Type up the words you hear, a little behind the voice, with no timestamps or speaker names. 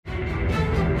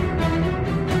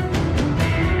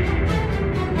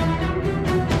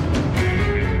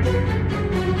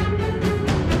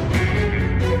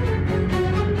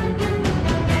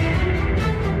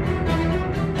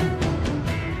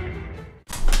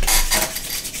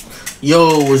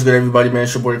Yo, what's good, everybody, man?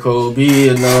 It's your boy Kobe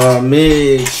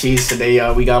and Cheese.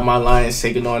 Today, we got my Lions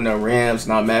taking on the Rams,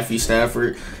 not Matthew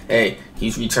Stafford. Hey,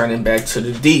 he's returning back to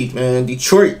the D, man.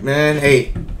 Detroit, man. Hey,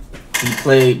 he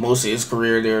played most of his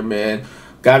career there, man.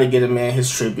 Got to get a man his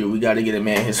tribute. We got to get a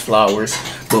man his flowers.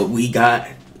 But we got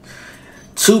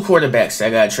two quarterbacks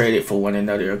that got traded for one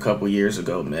another a couple years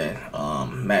ago, man.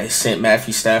 Sent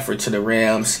Matthew Stafford to the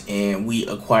Rams, and we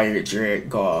acquired Jared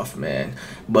Goff, man.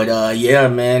 But yeah,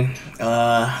 man.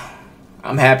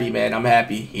 I'm happy, man. I'm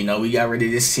happy. You know, we got rid of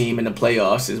this team in the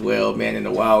playoffs as well, man, in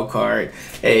the wild card.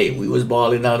 Hey, we was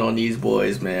balling out on these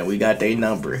boys, man. We got their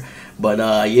number. But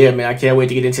yeah, man, I can't wait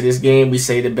to get into this game. We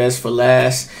say the best for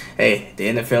last. Hey, the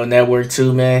NFL Network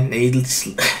too, man.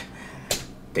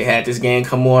 They had this game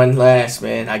come on last,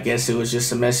 man. I guess it was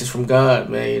just a message from God,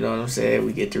 man. You know what I'm saying?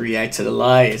 We get to react to the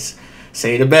Lions.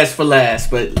 Say the best for last.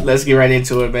 But let's get right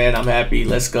into it, man. I'm happy.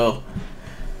 Let's go.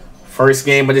 First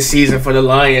game of the season for the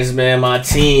Lions, man. My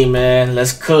team, man.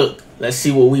 Let's cook. Let's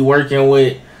see what we working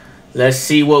with. Let's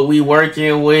see what we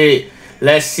working with.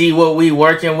 Let's see what we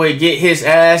working with. Get his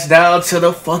ass down to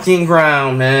the fucking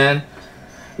ground, man.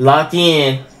 Lock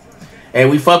in. Hey,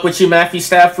 we fuck with you, Matthew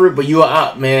Stafford, but you are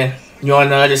up, man. You on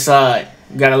the other side.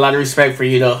 Got a lot of respect for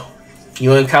you, though.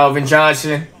 You and Calvin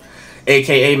Johnson,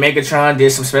 a.k.a. Megatron,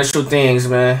 did some special things,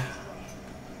 man.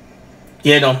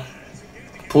 Get him.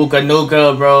 Puka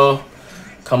Nuka, bro.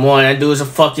 Come on, that dude's a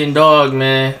fucking dog,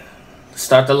 man.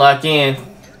 Start to lock in.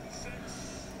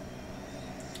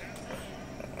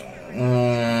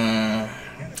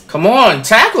 Come on,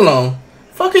 tackle him.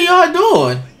 Fuck are y'all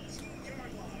doing?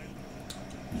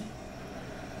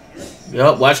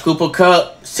 Yup, watch Cooper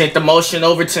Kupp. Sent the motion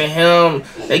over to him.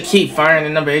 They keep firing the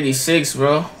number 86,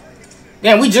 bro.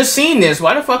 Damn, we just seen this.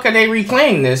 Why the fuck are they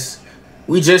replaying this?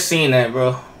 We just seen that,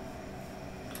 bro.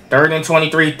 3rd and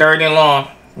 23, 3rd and long.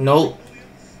 Nope.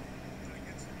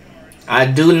 I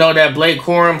do know that Blake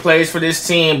Corum plays for this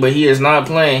team, but he is not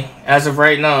playing as of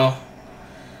right now.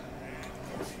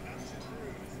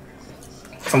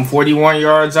 From 41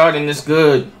 yards out, and it's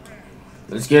good.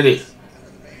 Let's get it.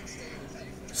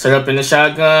 Set up in the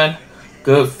shotgun.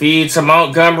 Good feed to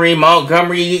Montgomery.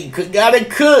 Montgomery gotta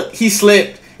cook. He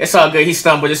slipped. It's all good. He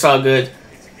stumbled. It's all good.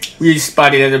 We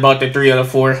spotted at about the 3 or the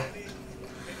 4.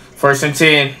 1st and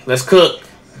 10. Let's cook.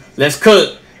 Let's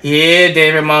cook. Yeah,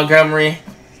 David Montgomery.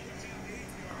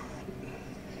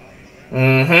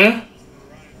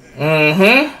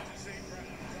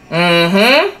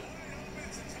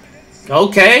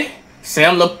 Okay.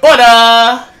 Sam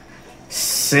Laporta.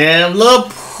 Sam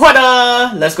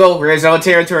Laporta. Let's go. Red zone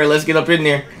territory. Let's get up in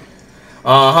there.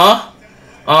 Oh,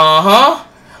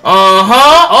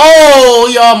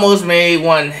 you almost made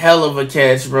one hell of a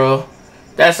catch, bro.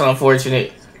 That's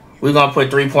unfortunate. We're going to put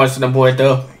 3 points on the board,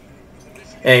 though.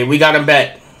 Hey, we got them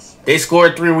back. They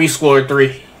scored 3. We scored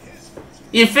 3.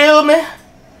 You feel me?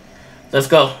 Let's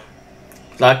go.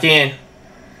 Lock in.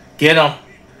 Get them.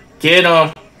 Get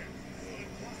them.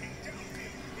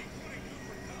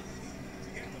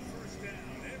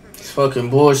 It's fucking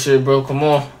bullshit, bro. Come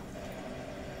on.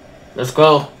 Let's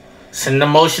go. Send the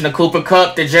motion to Cooper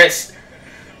Kupp. The Jets.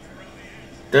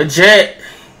 The Jet.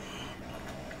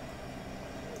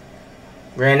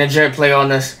 Ran the jet play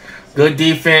on us. Good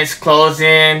defense. Close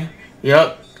in.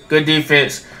 Yep. Good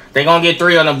defense. They gonna get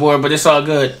 3 on the board, but it's all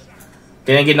good.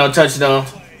 They didn't get no touchdown.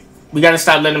 We gotta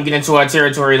stop letting them get into our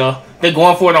territory, though. They're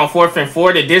going for it on 4th and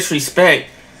 4. The disrespect.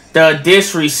 The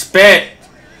disrespect.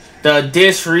 The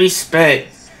disrespect.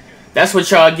 That's what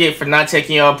y'all get for not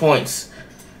taking y'all points.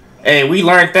 Hey, we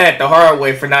learned that the hard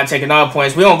way for not taking our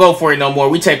points. We don't go for it no more.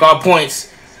 We take our points.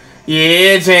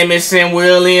 Yeah, Jameson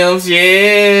Williams.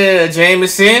 Yeah,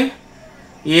 Jameson.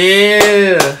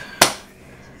 Yeah.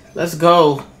 Let's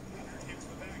go.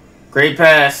 Great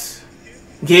pass.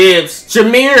 Gibbs.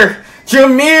 Jameer.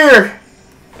 Jameer.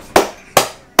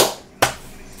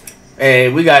 Hey,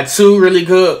 we got 2 really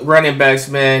good running backs,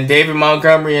 man. David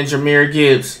Montgomery and Jameer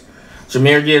Gibbs.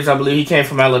 Jameer Gibbs, I believe he came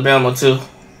from Alabama, too.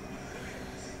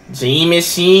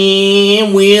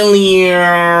 Jameson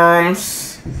Williams.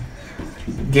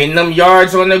 Getting them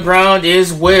yards on the ground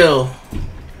as well.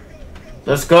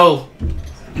 Let's go.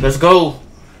 Let's go.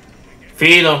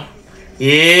 Feed them.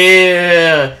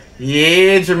 Yeah.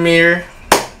 Yeah, Jameer.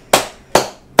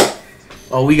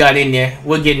 Oh, we got in there.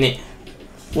 We're getting it.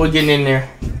 We're getting in there.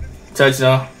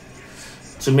 Touchdown.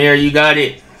 Jameer, you got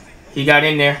it. He got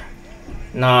in there.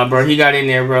 Nah, bro. He got in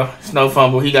there, bro. It's no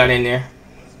fumble. He got in there.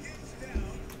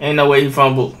 Ain't no way he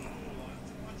fumbled.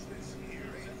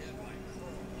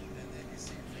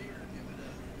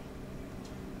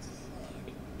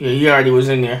 Yeah, he already was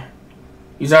in there.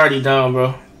 He's already down,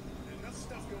 bro.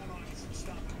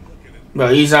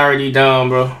 Bro, he's already down,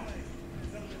 bro.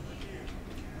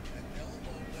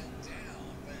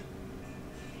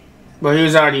 Bro, he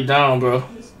was already down, bro.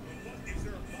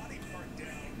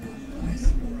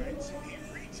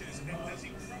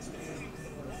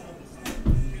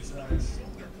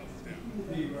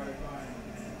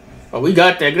 Oh, we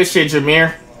got that. Good shit,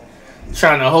 Jameer.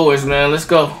 Trying to hold us, man. Let's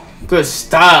go. Good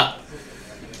stop.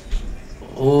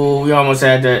 Oh, we almost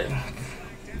had that.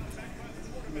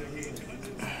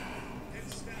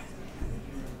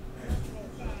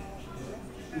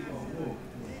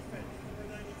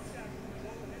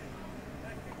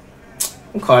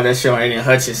 I'm calling that shit on Aiden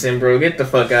Hutchinson, bro. Get the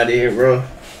fuck out of here, bro.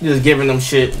 Just giving them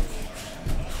shit.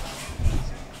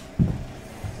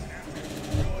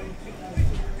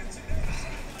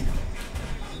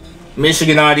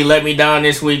 Michigan already let me down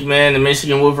this week, man. The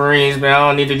Michigan Wolverines, man. I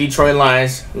don't need the Detroit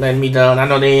Lions letting me down. I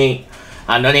know they ain't.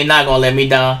 I know they not gonna let me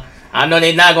down. I know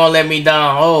they not gonna let me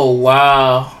down. Oh,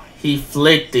 wow. He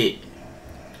flicked it.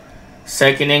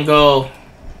 2nd and goal.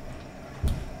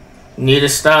 Need to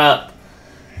stop.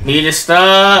 Need to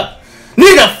stop.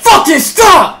 Need to fucking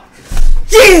stop.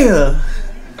 Yeah.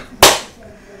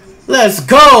 Let's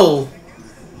go.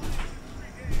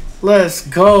 Let's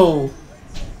go.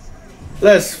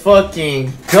 Let's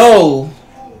fucking go.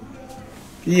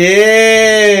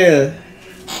 Yeah.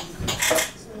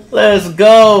 Let's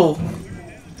go.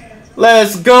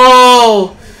 Let's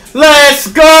go. Let's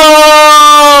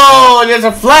go. There's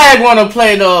a flag on the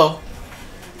play, though.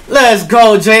 Let's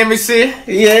go, Jameson.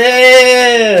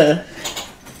 Yeah.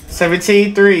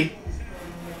 17-3.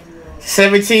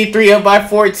 17-3 up by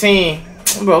 14.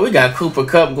 Bro, we got Cooper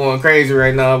Kupp going crazy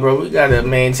right now, bro. We got to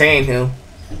maintain him.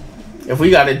 If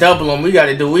we got to double him, we got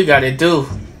to do what we got to do.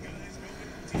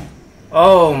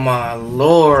 Oh, my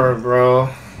Lord, bro.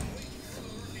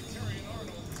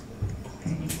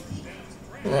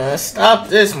 Man, stop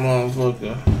this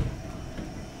motherfucker.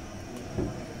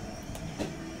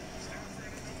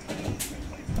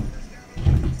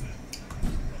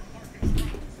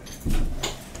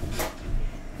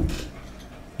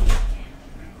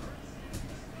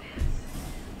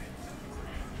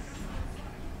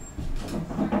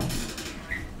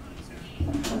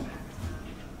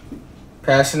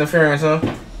 Pass interference, huh?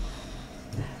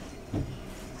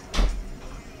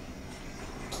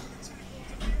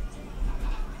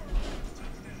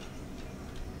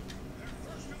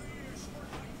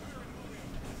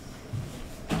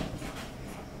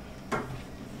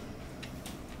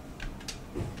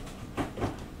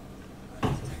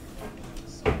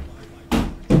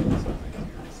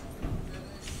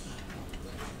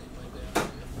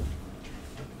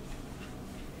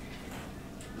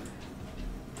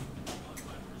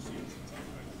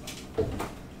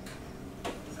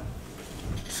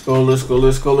 Let's go,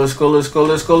 let's go, let's go, let's go,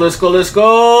 let's go, let's go, let's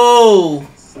go.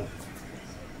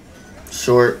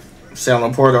 Short.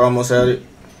 Sam Porter almost had it.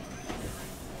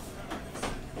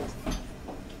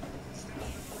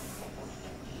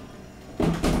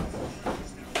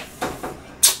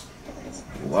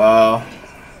 Wow.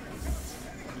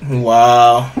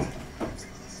 Wow.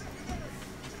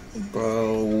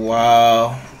 Bro,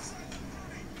 wow.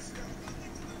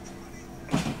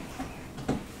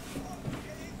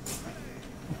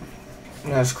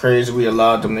 That's crazy. We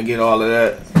allowed them to get all of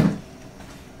that.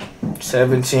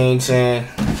 17-10.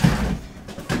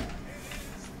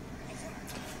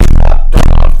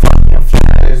 Fucking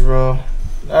flags, bro.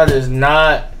 That is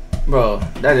not, bro.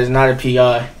 That is not a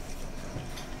PI.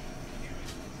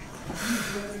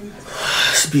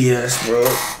 It's BS, bro.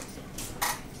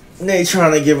 They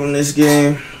trying to give him this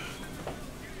game.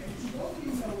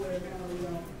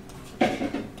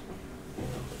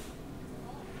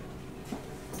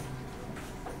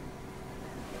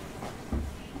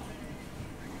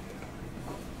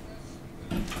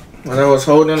 When I was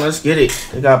holding, let's get it.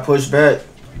 They got pushed back.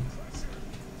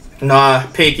 Nah,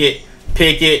 pick it.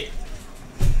 Pick it.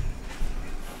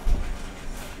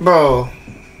 Bro.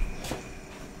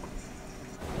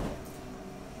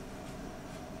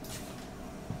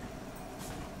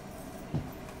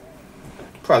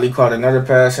 Probably caught another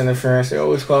pass interference. They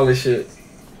always call this shit.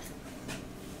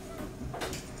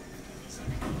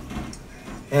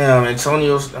 Damn,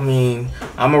 Antonio's,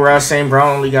 Amon-Ra St.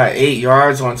 Brown only got 8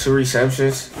 yards on 2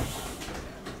 receptions.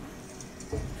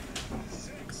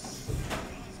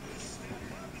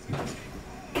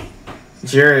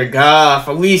 Jared Goff,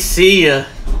 we see ya.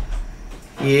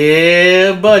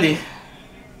 Yeah, buddy.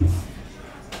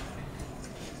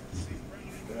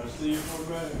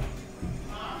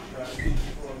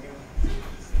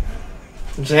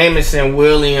 Jameson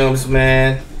Williams,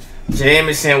 man.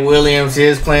 Jameson Williams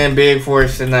is playing big for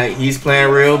us tonight. He's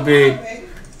playing real big.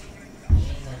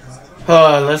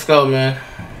 Let's go, man.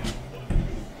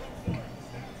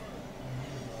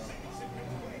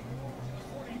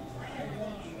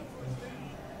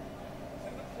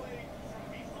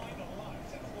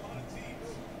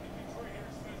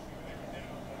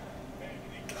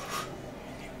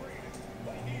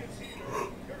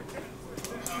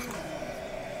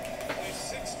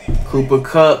 Cooper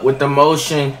Kupp with the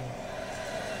motion.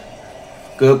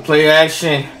 Good play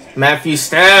action. Matthew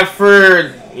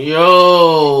Stafford.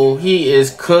 Yo, he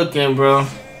is cooking, bro.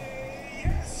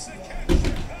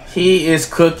 He is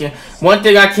cooking. One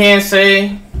thing I can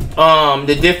say,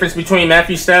 the difference between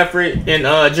Matthew Stafford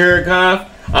and Jared Goff,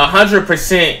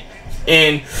 100%.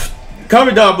 And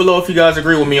comment down below if you guys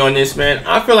agree with me on this, man.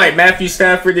 I feel like Matthew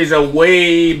Stafford is a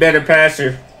way better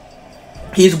passer.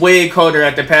 He's way colder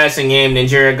at the passing game than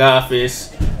Jared Goff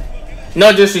is.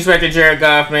 No disrespect to Jared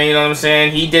Goff, man. You know what I'm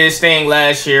saying? He did his thing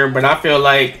last year, but I feel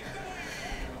like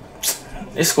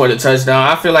they scored a touchdown.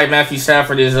 I feel like Matthew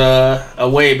Stafford is a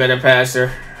way better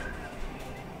passer.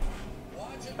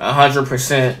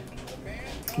 100%.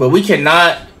 But we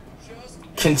cannot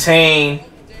contain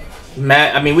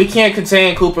we can't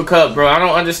contain Cooper Kupp, bro. I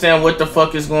don't understand what the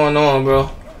fuck is going on,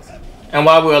 bro. And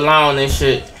why we're allowing this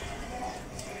shit.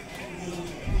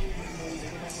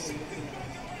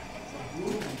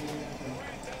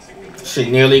 Shit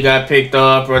nearly got picked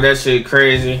off, bro. That shit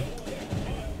crazy.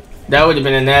 That would have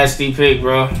been a nasty pick,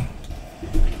 bro.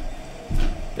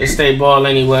 They stay ball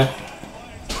anyway.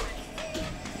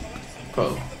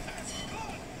 Go.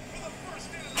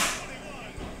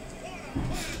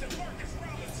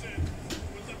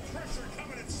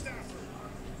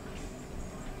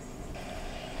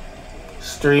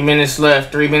 It's 3 minutes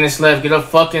left. 3 minutes left. Get a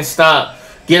fucking stop.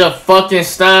 Get a fucking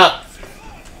stop.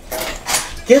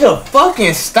 Get a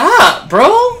fucking stop,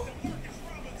 bro.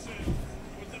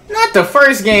 Not the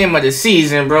first game of the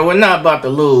season, bro. We're not about to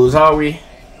lose, are we?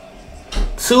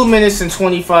 2 minutes and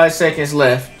 25 seconds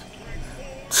left.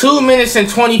 2 minutes and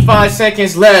 25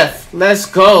 seconds left. Let's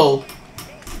go.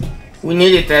 We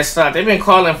needed that stop. They've been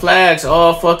calling flags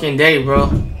all fucking day,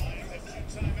 bro.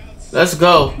 Let's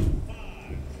go.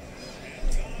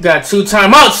 Got 2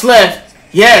 timeouts left.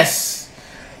 Yes.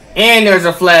 And there's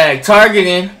a flag.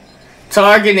 Targeting.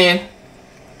 Targeting.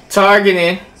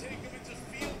 Targeting.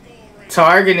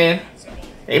 Targeting.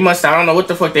 They must, I don't know what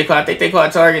the fuck they call. I think they call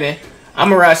it targeting.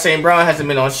 Amon-Ra St. Brown hasn't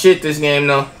been on shit this game,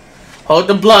 though. Hold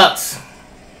the blocks.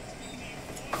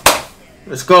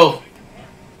 Let's go.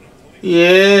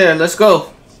 Yeah, let's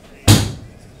go.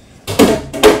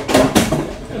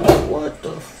 What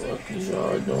the fuck is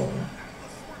y'all doing?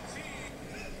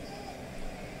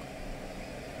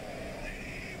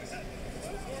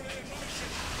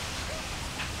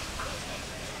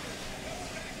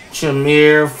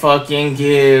 Jahmyr fucking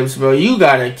Gibbs, bro. You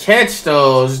gotta catch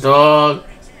those, dog.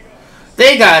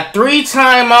 They got 3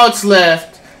 timeouts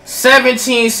left.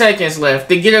 17 seconds left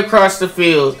to get across the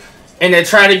field. And they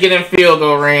try to get in field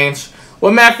goal range.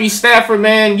 Well, Matthew Stafford,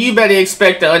 man, you better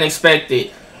expect the unexpected.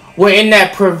 We're in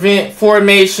that prevent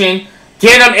formation.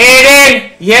 Get him,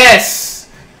 Aiden! Yes!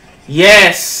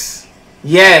 Yes!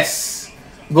 Yes!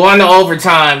 Going to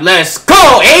overtime. Let's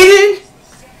go, Aiden!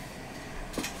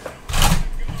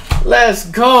 Let's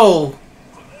go.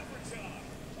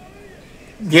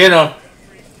 Get him.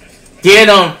 Get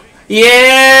him.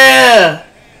 Yeah.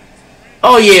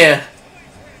 Oh, yeah.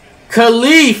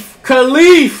 Khalif.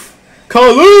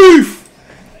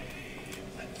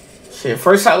 Shit,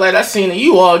 first highlight I seen of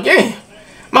you all game.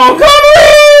 Montgomery.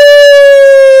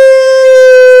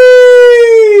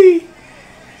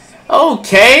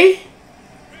 Okay.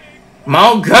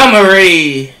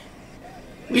 Montgomery.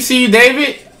 We see you,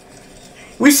 David.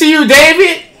 We see you,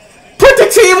 David. Put the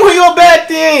team on your back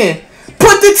then.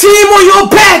 Put the team on your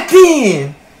back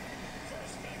then.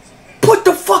 Put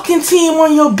the fucking team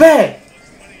on your back.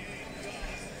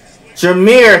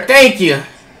 Jahmyr, thank you.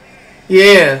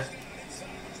 Yeah.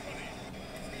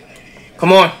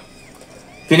 Come on.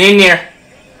 Get in there.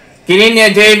 Get in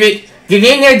there, David. Get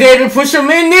in there, David. Push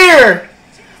him in there.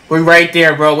 We're right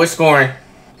there, bro. We're scoring.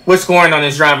 We're scoring on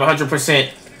this drive 100%.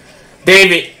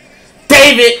 David.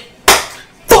 David.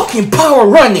 Fucking power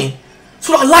running. That's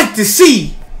what I like to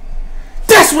see.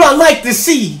 That's what I like to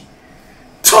see.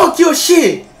 Talk your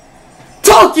shit.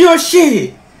 Talk your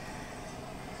shit.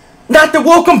 Not the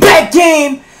welcome back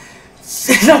game.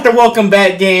 Not the welcome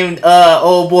back game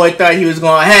old boy thought he was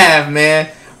going to have, man.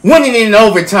 Winning in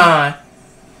overtime.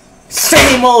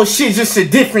 Same old shit, just a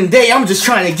different day. I'm just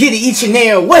trying to get it each and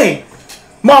every way.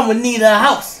 Mama need a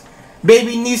house.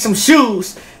 Baby need some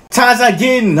shoes. Times are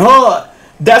getting hard.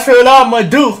 That's what I'ma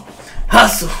do.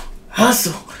 Hustle,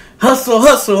 hustle, hustle,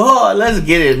 hustle hard. Let's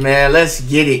get it, man. Let's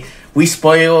get it. We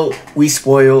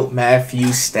spoiled Matthew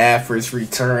Stafford's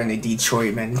return to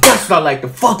Detroit, man. That's what I like to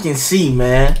fucking see,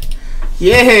 man.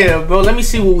 Yeah, bro. Let me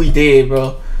see what we did,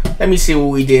 bro. Let me see what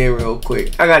we did real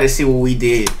quick. I gotta see what we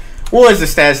did. What was the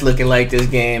stats looking like this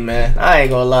game, man? I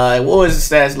ain't gonna lie. What was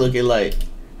the stats looking like?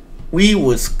 We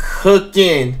was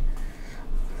cooking.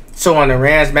 So on the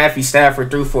Rams, Matthew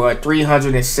Stafford threw for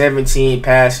 317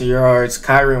 passing yards.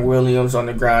 Kyren Williams on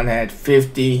the ground had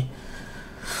 50.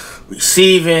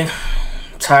 Receiving,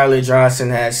 Tyler Johnson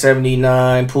had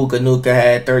 79. Puka Nacua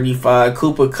had 35.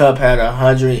 Cooper Kupp had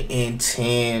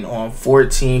 110 on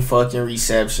 14 fucking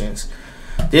receptions.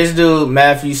 This dude,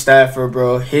 Matthew Stafford,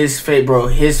 bro, his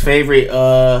favorite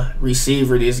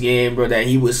receiver this game, bro, that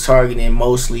he was targeting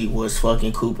mostly was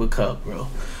fucking Cooper Kupp, bro.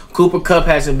 Cooper Kupp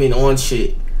hasn't been on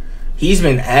shit. He's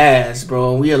been ass,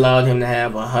 bro. We allowed him to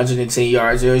have 110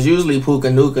 yards. It was usually Puka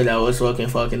Nacua that was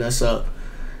fucking us up.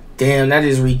 Damn, that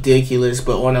is ridiculous.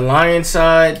 But on the Lions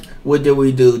side, what did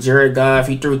we do? Jared Goff,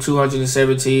 he threw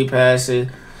 217 passes.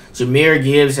 Jahmyr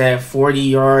Gibbs had 40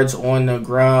 yards on the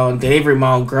ground. David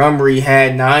Montgomery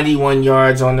had 91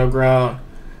 yards on the ground.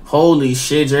 Holy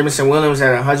shit. Jameson Williams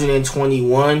had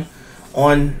 121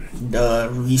 on the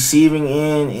receiving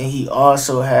end. And he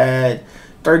also had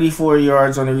 34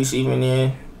 yards on the receiving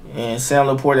end. And Sam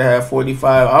Laporta had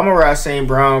 45. Amon-Ra St.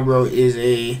 Brown, bro, is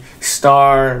a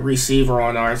star receiver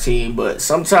on our team. But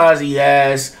sometimes he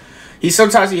has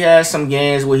some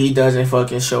games where he doesn't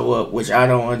fucking show up, which I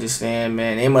don't understand,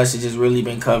 man. They must have just really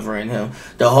been covering him.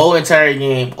 The whole entire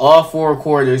game, all 4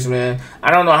 quarters, man.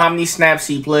 I don't know how many snaps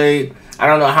he played. I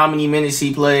don't know how many minutes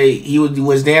he played. He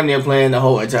was damn near playing the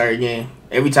whole entire game.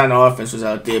 Every time the offense was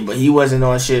out there. But he wasn't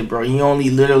on shit, bro. He only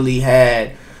literally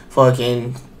had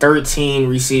fucking 13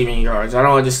 receiving yards. I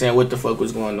don't understand what the fuck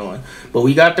was going on. But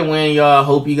we got the win, y'all.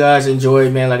 Hope you guys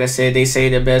enjoyed, man. Like I said, they say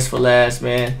the best for last,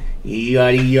 man. You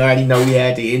already know we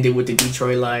had to end it with the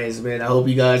Detroit Lions, man. I hope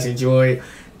you guys enjoyed.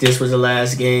 This was the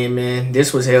last game, man.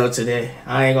 This was hell today.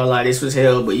 I ain't gonna lie, this was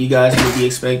hell. But you guys will be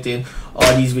expecting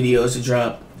all these videos to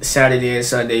drop Saturday and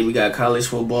Sunday. We got college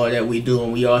football that we do,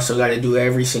 and we also got to do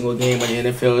every single game of the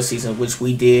NFL season, which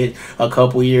we did a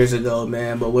couple years ago,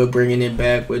 man. But we're bringing it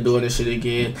back. We're doing this shit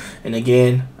again and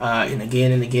again and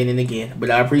again and again and again.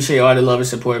 But I appreciate all the love and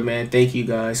support, man. Thank you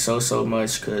guys so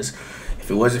much, because if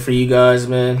it wasn't for you guys,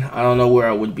 man, I don't know where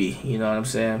I would be. You know what I'm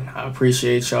saying? I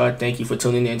appreciate y'all. Thank you for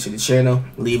tuning in to the channel.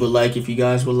 Leave a like if you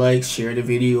guys would like. Share the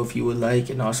video if you would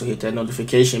like. And also hit that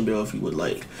notification bell if you would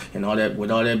like. And all that. With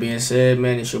all that being said,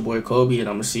 man, it's your boy Kobe. And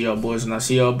I'm going to see y'all boys when I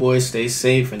see y'all boys. Stay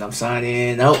safe. And I'm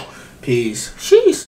signing out. Peace. Sheesh.